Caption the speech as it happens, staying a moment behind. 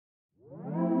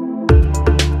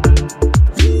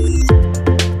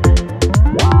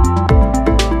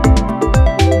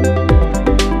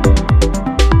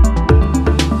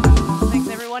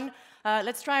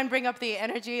let's try and bring up the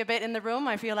energy a bit in the room.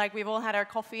 I feel like we've all had our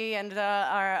coffee and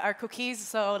our cookies,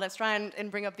 so let's try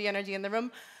and bring up the energy in the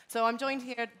room. So I'm joined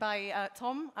here by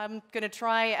Tom. I'm going to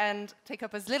try and take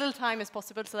up as little time as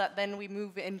possible so that then we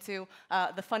move into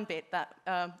the fun bit that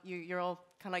you're all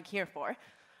kind of like here for.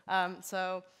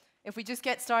 So if we just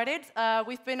get started,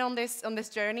 we've been on this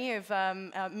journey of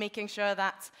making sure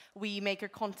that we make our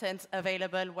content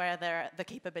available where the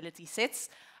capability sits.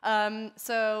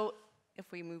 So if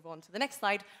we move on to the next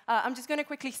slide, I'm just going to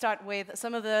quickly start with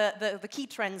some of the key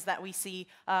trends that we see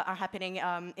are happening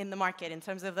in the market in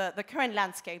terms of the current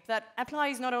landscape that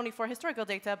applies not only for historical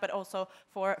data, but also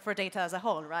for data as a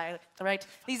whole, right?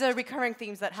 These are recurring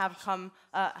themes that have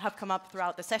come up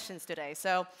throughout the sessions today.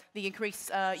 So the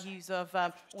increased use of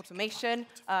automation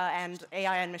and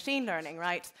AI and machine learning,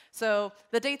 right? So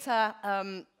the data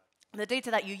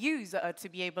that you use to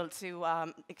be able to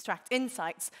extract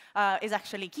insights is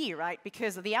actually key, right?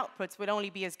 Because the outputs will only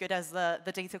be as good as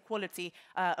the data quality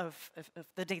of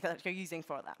the data that you're using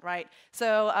for that, right?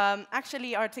 So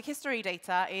actually, our tick history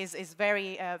data is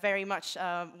very much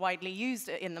widely used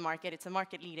in the market. It's a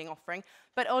market-leading offering,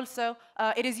 but also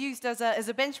it is used as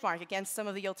a benchmark against some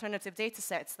of the alternative data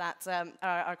sets that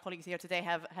our colleagues here today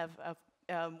have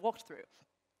walked through.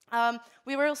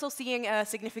 We were also seeing a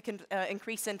significant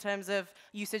increase in terms of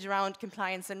usage around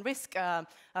compliance and risk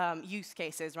use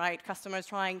cases, right? Customers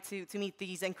trying to meet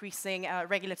these increasing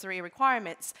regulatory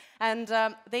requirements. And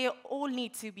they all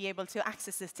need to be able to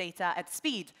access this data at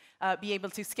speed, be able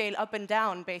to scale up and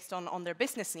down based on their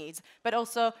business needs, but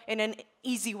also in an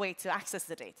easy way to access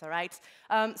the data, right?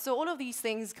 So all of these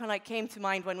things kind of like came to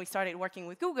mind when we started working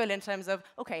with Google in terms of,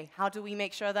 okay, how do we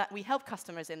make sure that we help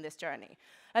customers in this journey?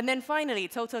 And then finally,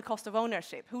 total cost of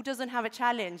ownership. Who doesn't have a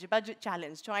challenge, a budget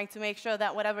challenge, trying to make sure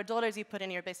that whatever dollars you put in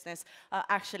your business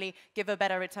actually give a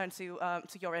better return to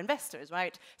your investors,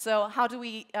 right? So how do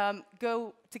we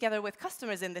go together with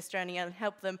customers in this journey and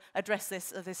help them address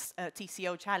this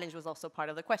TCO challenge was also part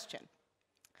of the question.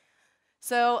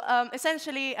 So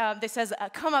essentially, this has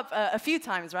come up a few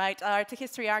times, right? Our Tick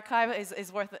History archive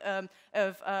is worth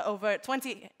of over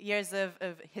 20 years of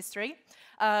history.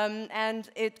 And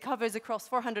it covers across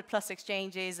 400+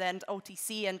 exchanges and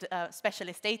OTC and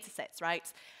specialist data sets,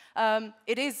 right?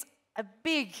 It is a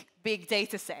big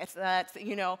data set that,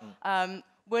 you know,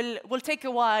 will take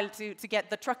a while to get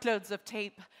the truckloads of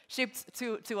tape shipped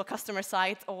to a customer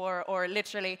site, or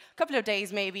literally a couple of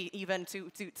days, maybe even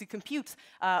to compute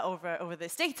over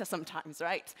this data sometimes,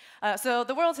 right? So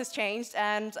the world has changed,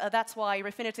 and that's why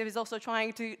Refinitiv is also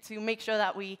trying to make sure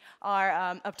that we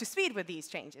are up to speed with these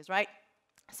changes, right?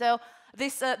 So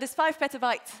this 5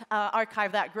 petabyte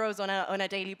archive that grows on a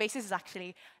daily basis is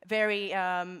actually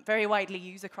very widely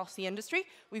used across the industry.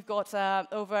 We've got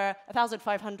over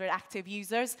 1,500 active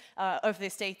users of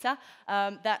this data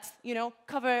that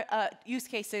cover use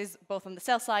cases both on the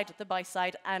sell side, the buy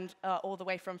side, and all the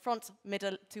way from front,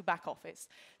 middle to back office.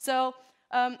 So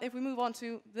if we move on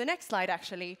to the next slide,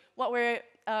 actually, what we're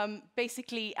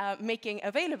basically making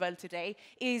available today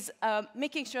is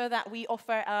making sure that we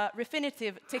offer a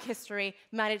Refinitiv Tick History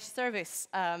managed service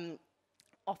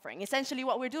offering. Essentially,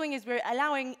 what we're doing is we're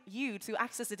allowing you to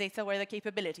access the data where the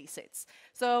capability sits.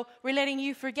 So we're letting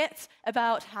you forget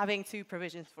about having to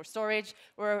provision for storage.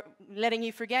 We're letting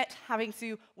you forget having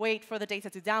to wait for the data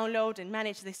to download and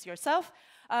manage this yourself.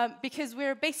 Because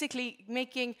we're basically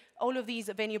making all of these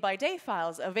venue by day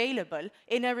files available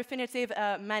in a Refinitiv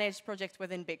managed project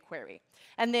within BigQuery.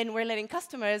 And then we're letting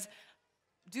customers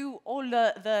do all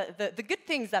the good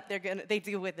things that they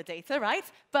do with the data, right?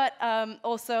 But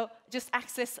also just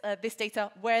access this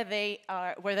data where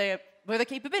the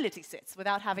capability sits,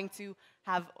 without having to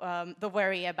have the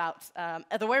worry about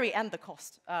the worry and the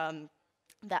cost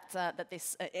that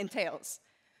this entails.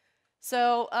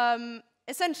 So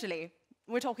essentially,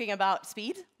 we're talking about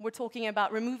speed. We're talking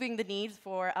about removing the need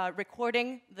for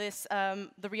recording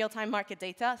the real-time market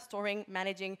data, storing,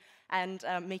 managing, and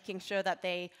making sure that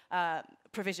they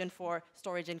provision for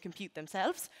storage and compute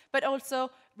themselves, but also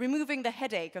removing the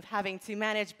headache of having to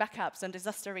manage backups and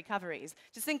disaster recoveries.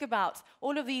 Just think about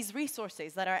all of these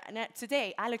resources that are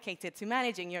today allocated to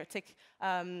managing your tick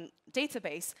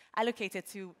database, allocated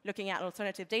to looking at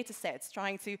alternative data sets,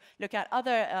 trying to look at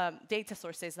other data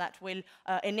sources that will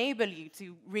enable you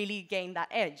to really gain that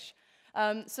edge.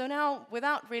 So now,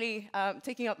 without really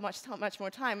taking up much more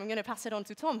time, I'm going to pass it on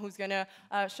to Tom, who's going to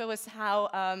show us how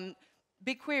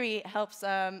BigQuery helps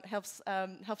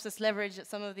us leverage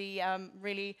some of the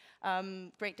really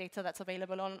great data that's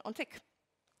available on Tick.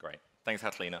 Great. Thanks,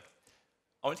 Catalina.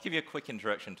 I want to give you a quick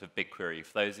introduction to BigQuery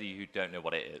for those of you who don't know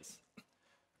what it is.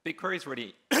 BigQuery is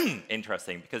really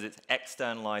interesting because it's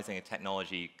externalizing a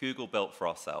technology Google built for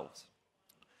ourselves.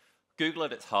 Google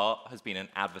at its heart has been an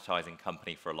advertising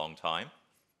company for a long time.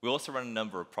 We also run a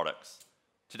number of products.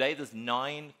 Today, there's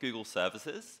 9 Google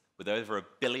services with over 1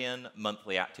 billion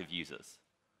monthly active users.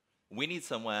 We need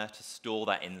somewhere to store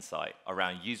that insight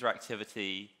around user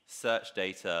activity, search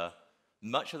data,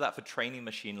 much of that for training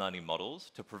machine learning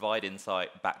models to provide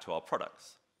insight back to our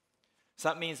products. So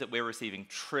that means that we're receiving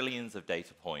trillions of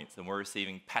data points and we're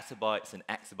receiving petabytes and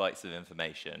exabytes of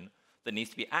information that needs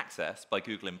to be accessed by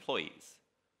Google employees.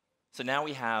 So now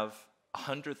we have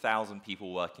 100,000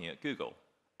 people working at Google,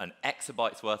 an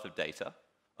exabyte's worth of data,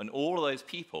 and all of those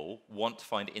people want to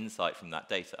find insight from that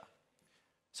data.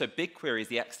 So BigQuery is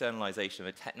the externalization of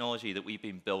a technology that we've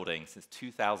been building since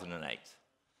 2008.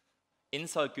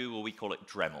 Inside Google, we call it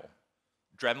Dremel.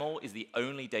 Dremel is the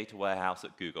only data warehouse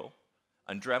at Google,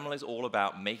 and Dremel is all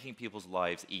about making people's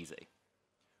lives easy.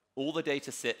 All the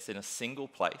data sits in a single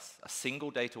place, a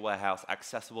single data warehouse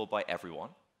accessible by everyone,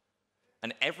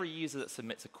 and every user that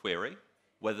submits a query,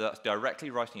 whether that's directly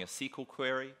writing a SQL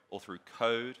query or through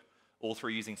code or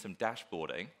through using some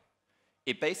dashboarding,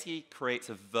 it basically creates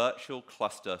a virtual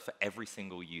cluster for every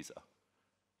single user.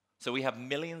 So we have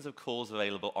millions of calls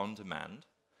available on demand,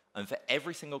 and for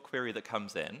every single query that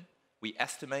comes in, we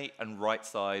estimate and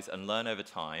right-size and learn over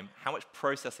time how much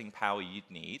processing power you'd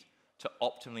need to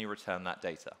optimally return that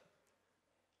data.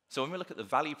 So when we look at the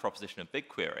value proposition of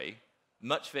BigQuery,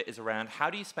 much of it is around how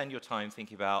do you spend your time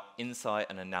thinking about insight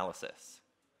and analysis.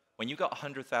 When you've got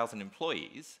 100,000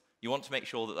 employees, you want to make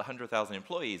sure that the 100,000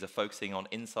 employees are focusing on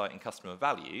insight and customer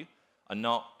value and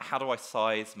not how do I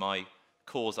size my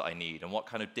cores that I need and what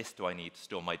kind of disk do I need to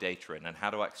store my data in and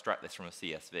how do I extract this from a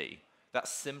CSV. That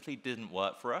simply didn't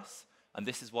work for us, and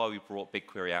this is why we brought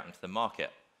BigQuery out into the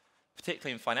market.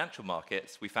 Particularly in financial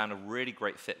markets, we found a really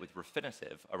great fit with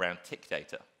Refinitiv around tick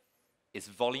data. It's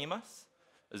voluminous.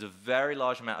 There's a very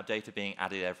large amount of data being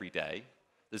added every day.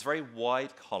 There's very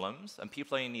wide columns, and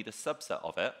people only need a subset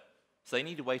of it, so they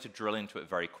need a way to drill into it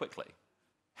very quickly.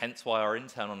 Hence why our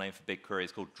internal name for BigQuery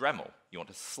is called Dremel. You want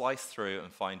to slice through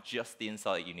and find just the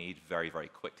insight you need very, very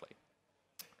quickly.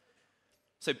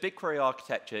 So BigQuery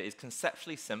architecture is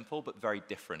conceptually simple, but very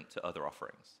different to other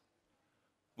offerings.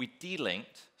 We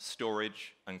delinked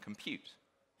storage and compute.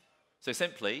 So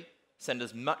simply, send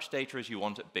as much data as you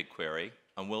want at BigQuery,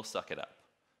 and we'll suck it up.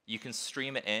 You can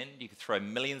stream it in. You can throw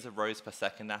millions of rows per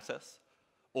second at us.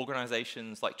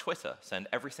 Organizations like Twitter send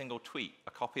every single tweet.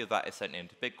 A copy of that is sent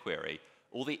into BigQuery.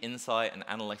 All the insight and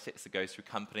analytics that goes through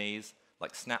companies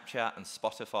like Snapchat and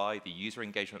Spotify, the user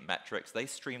engagement metrics, they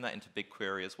stream that into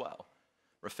BigQuery as well.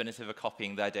 Refinitiv are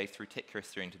copying their data through Tick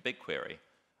History into BigQuery.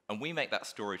 And we make that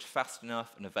storage fast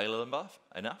enough and available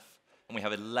enough, and we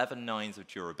have 11 nines of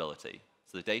durability.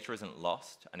 So the data isn't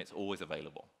lost, and it's always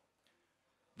available.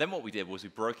 Then what we did was we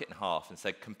broke it in half and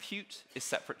said compute is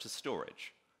separate to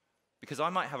storage. Because I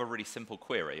might have a really simple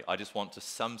query, I just want to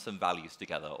sum some values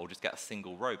together or just get a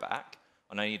single row back,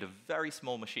 and I need a very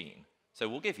small machine. So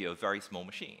we'll give you a very small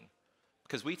machine.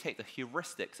 Because we take the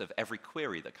heuristics of every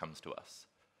query that comes to us.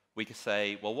 We could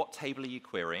say, well, what table are you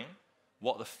querying?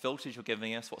 What are the filters you're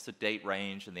giving us? What's the date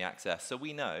range and the access? So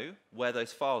we know where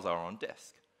those files are on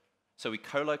disk. So we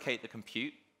co-locate the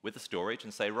compute with the storage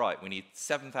and say, right, we need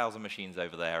 7,000 machines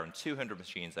over there and 200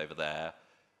 machines over there.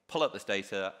 Pull up this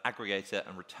data, aggregate it,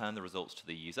 and return the results to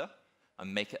the user,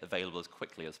 and make it available as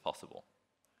quickly as possible.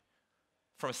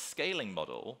 From a scaling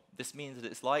model, this means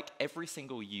that it's like every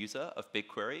single user of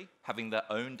BigQuery having their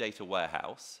own data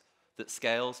warehouse that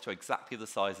scales to exactly the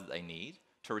size that they need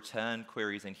to return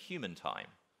queries in human time.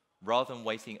 Rather than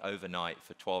waiting overnight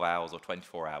for 12 hours or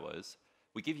 24 hours,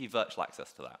 we give you virtual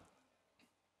access to that.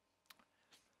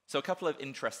 So a couple of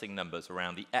interesting numbers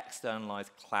around the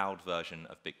externalized cloud version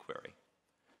of BigQuery.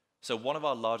 So one of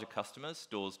our larger customers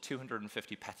stores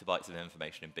 250 petabytes of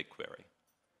information in BigQuery.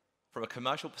 From a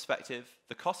commercial perspective,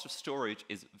 the cost of storage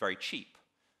is very cheap.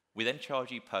 We then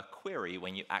charge you per query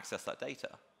when you access that data.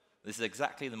 This is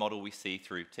exactly the model we see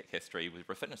through Tick History with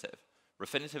Refinitiv.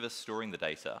 Refinitiv is storing the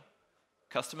data.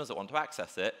 Customers that want to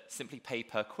access it simply pay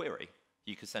per query.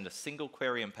 You can send a single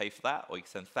query and pay for that, or you can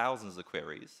send thousands of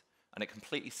queries, and it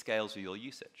completely scales with your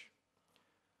usage.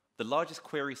 The largest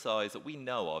query size that we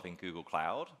know of in Google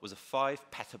Cloud was a 5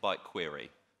 petabyte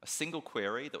query, a single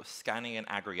query that was scanning and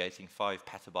aggregating 5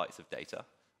 petabytes of data,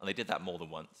 and they did that more than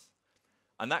once.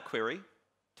 And that query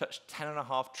touched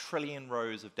 10.5 trillion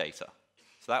rows of data.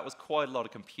 So that was quite a lot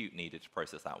of compute needed to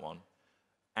process that one.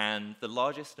 And the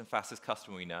largest and fastest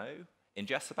customer we know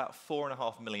ingests about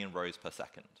 4.5 million rows per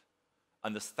second.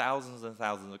 And there's thousands and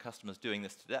thousands of customers doing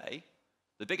this today,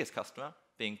 the biggest customer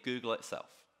being Google itself.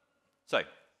 So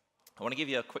I want to give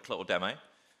you a quick little demo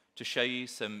to show you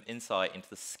some insight into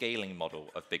the scaling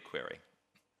model of BigQuery.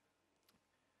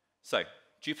 So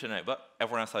Jupyter Notebook.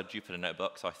 Everyone else had Jupyter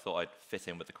Notebook, so I thought I'd fit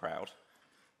in with the crowd.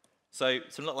 So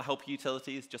some little helper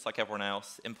utilities, just like everyone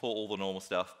else, import all the normal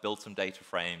stuff, build some data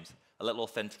frames, a little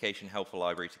authentication helper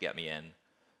library to get me in.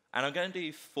 And I'm going to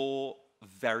do 4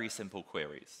 very simple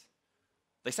queries.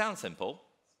 They sound simple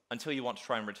until you want to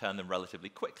try and return them relatively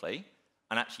quickly,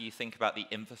 and actually you think about the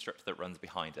infrastructure that runs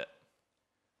behind it.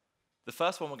 The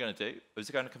first one we're going to do is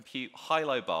we're going to compute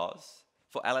high-low bars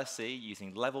for LSE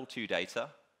using level 2 data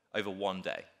over 1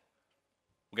 day.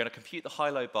 We're going to compute the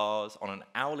high-low bars on an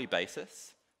hourly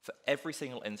basis for every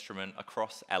single instrument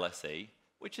across LSE,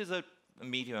 which is a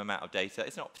medium amount of data.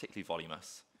 It's not particularly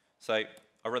voluminous. So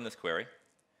I run this query.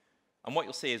 And what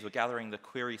you'll see is we're gathering the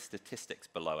query statistics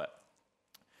below it.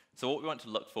 So what we want to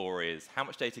look for is how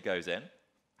much data goes in,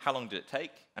 how long did it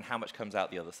take, and how much comes out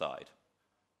the other side.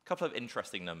 A couple of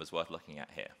interesting numbers worth looking at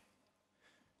here.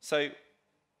 So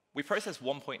we process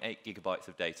 1.8 gigabytes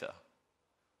of data.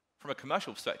 From a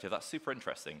commercial perspective, that's super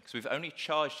interesting, because we've only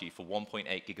charged you for 1.8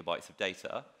 gigabytes of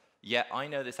data, yet I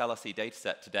know this LSE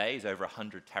dataset today is over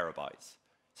 100 terabytes.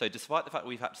 So despite the fact that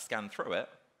we've had to scan through it,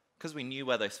 because we knew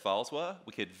where those files were,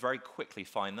 we could very quickly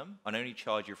find them and only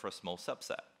charge you for a small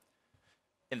subset.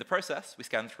 In the process, we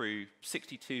scanned through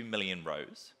 62 million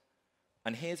rows.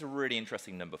 And here's a really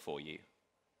interesting number for you: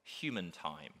 human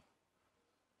time.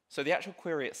 So the actual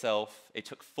query itself, it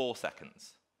took 4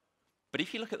 seconds. But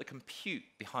if you look at the compute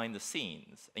behind the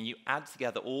scenes and you add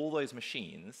together all those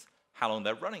machines, how long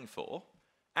they're running for,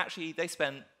 actually they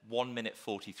spent 1 minute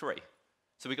 43.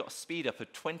 So we got a speed up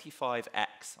of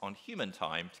 25x on human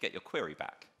time to get your query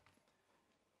back.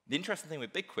 The interesting thing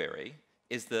with BigQuery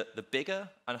is that the bigger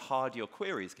and harder your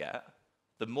queries get,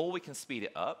 the more we can speed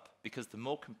it up, because the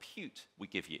more compute we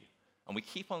give you. And we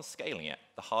keep on scaling it,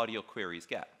 the harder your queries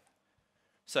get.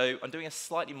 So I'm doing a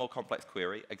slightly more complex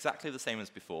query, exactly the same as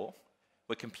before.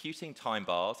 We're computing time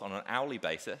bars on an hourly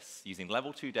basis using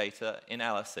level 2 data in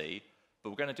LSE,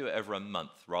 but we're going to do it over a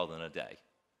month rather than a day.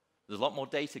 There's a lot more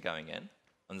data going in,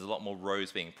 and there's a lot more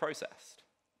rows being processed.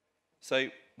 So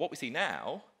what we see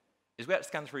now is we had to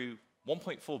scan through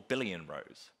 1.4 billion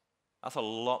rows. That's a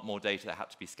lot more data that had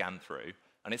to be scanned through,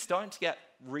 and it's starting to get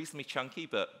reasonably chunky,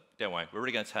 but don't worry, we're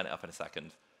really going to turn it up in a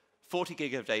second. 40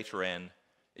 gig of data in,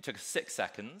 it took us 6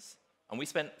 seconds, and we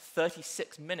spent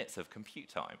 36 minutes of compute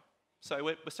time. So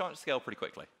we're starting to scale pretty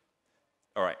quickly.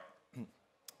 All right,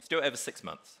 let's do it over 6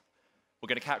 months. We're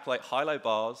going to calculate high-low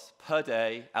bars per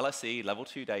day, LSE, level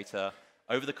 2 data,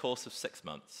 over the course of 6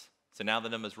 months. So now the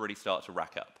numbers really start to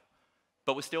rack up.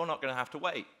 But we're still not going to have to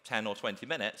wait 10 or 20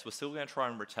 minutes. We're still going to try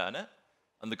and return it.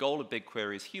 And the goal of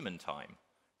BigQuery is human time.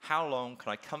 How long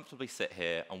can I comfortably sit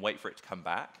here and wait for it to come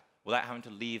back without having to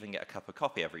leave and get a cup of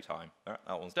coffee every time? All right,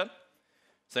 that one's done.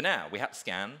 So now we have to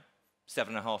scan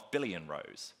 7.5 billion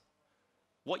rows.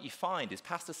 What you find is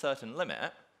past a certain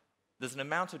limit, there's an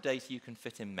amount of data you can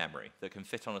fit in memory that can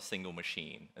fit on a single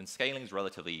machine. And scaling is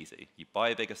relatively easy. You buy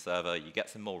a bigger server, you get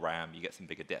some more RAM, you get some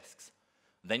bigger disks.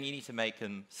 Then you need to make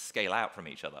them scale out from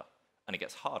each other, and it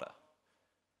gets harder.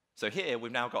 So here,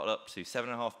 we've now got up to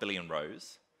 7.5 billion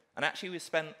rows, and actually we've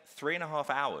spent 3.5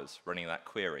 hours running that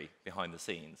query behind the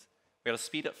scenes. We had a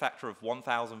speed-up factor of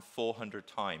 1,400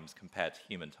 times compared to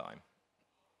human time.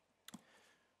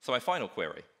 So my final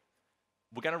query.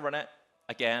 We're going to run it,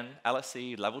 again,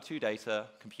 LSE, level 2 data,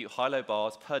 compute high-low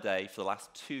bars per day for the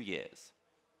last 2 years.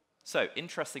 So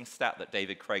interesting stat that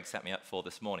David Craig set me up for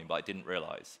this morning, but I didn't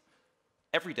realize.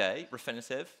 Every day,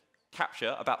 Refinitiv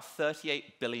capture about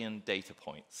 38 billion data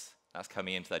points that's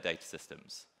coming into their data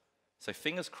systems. So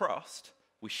fingers crossed,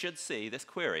 we should see this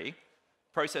query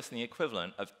processing the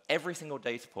equivalent of every single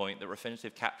data point that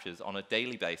Refinitiv captures on a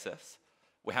daily basis.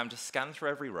 We're having to scan through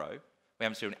every row. We're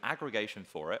having to do an aggregation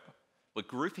for it. We're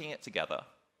grouping it together.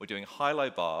 We're doing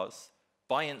high-low bars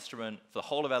by instrument for the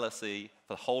whole of LSE,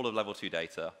 for the whole of level 2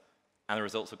 data, and the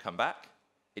results will come back.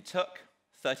 It took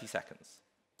 30 seconds.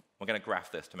 We're going to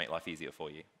graph this to make life easier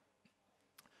for you.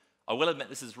 I will admit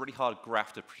this is a really hard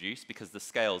graph to produce because the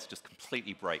scales just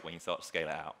completely break when you start to scale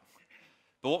it out.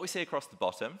 But what we see across the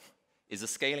bottom is the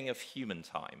scaling of human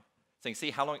time. So you can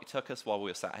see how long it took us while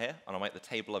we were sat here, and I'll make the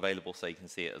table available so you can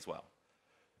see it as well.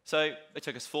 So it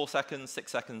took us 4 seconds,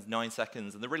 6 seconds, 9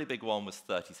 seconds, and the really big one was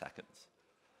 30 seconds.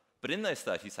 But in those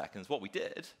 30 seconds, what we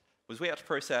did was we had to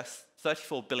process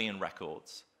 34 billion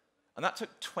records, and that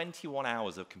took 21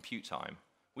 hours of compute time.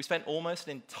 We spent almost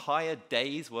an entire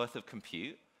day's worth of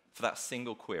compute for that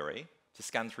single query to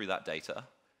scan through that data.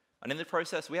 And in the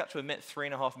process, we had to emit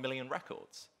 3.5 million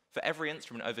records. For every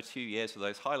instrument over 2 years for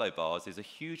those high-low bars is a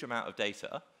huge amount of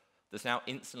data that's now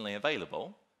instantly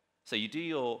available. So you do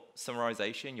your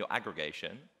summarization, your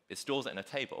aggregation, it stores it in a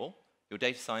table. Your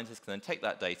data scientist can then take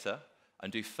that data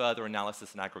and do further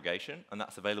analysis and aggregation, and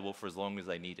that's available for as long as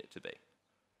they need it to be.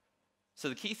 So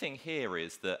the key thing here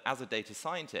is that as a data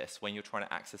scientist, when you're trying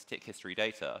to access tick history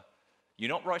data, you're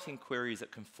not writing queries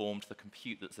that conform to the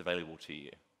compute that's available to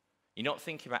you. You're not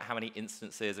thinking about how many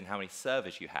instances and how many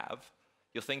servers you have.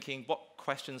 You're thinking, what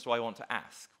questions do I want to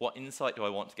ask? What insight do I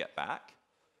want to get back?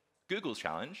 Google's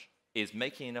challenge is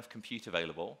making enough compute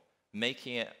available,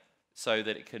 making it so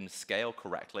that it can scale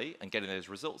correctly and getting those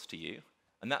results to you.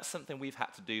 And that's something we've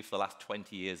had to do for the last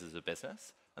 20 years as a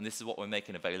business. And this is what we're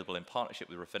making available in partnership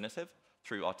with Refinitiv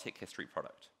through our tick history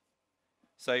product.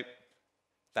 So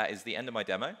that is the end of my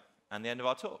demo and the end of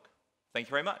our talk. Thank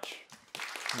you very much.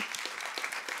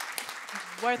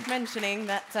 Worth mentioning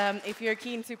that if you're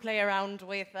keen to play around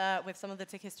with some of the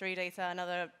tick history data and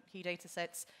other key data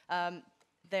sets,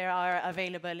 they are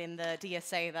available in the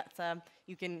DSA that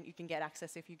you can get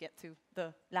access if you get to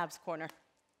the labs corner.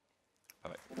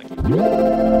 Perfect. Thank you.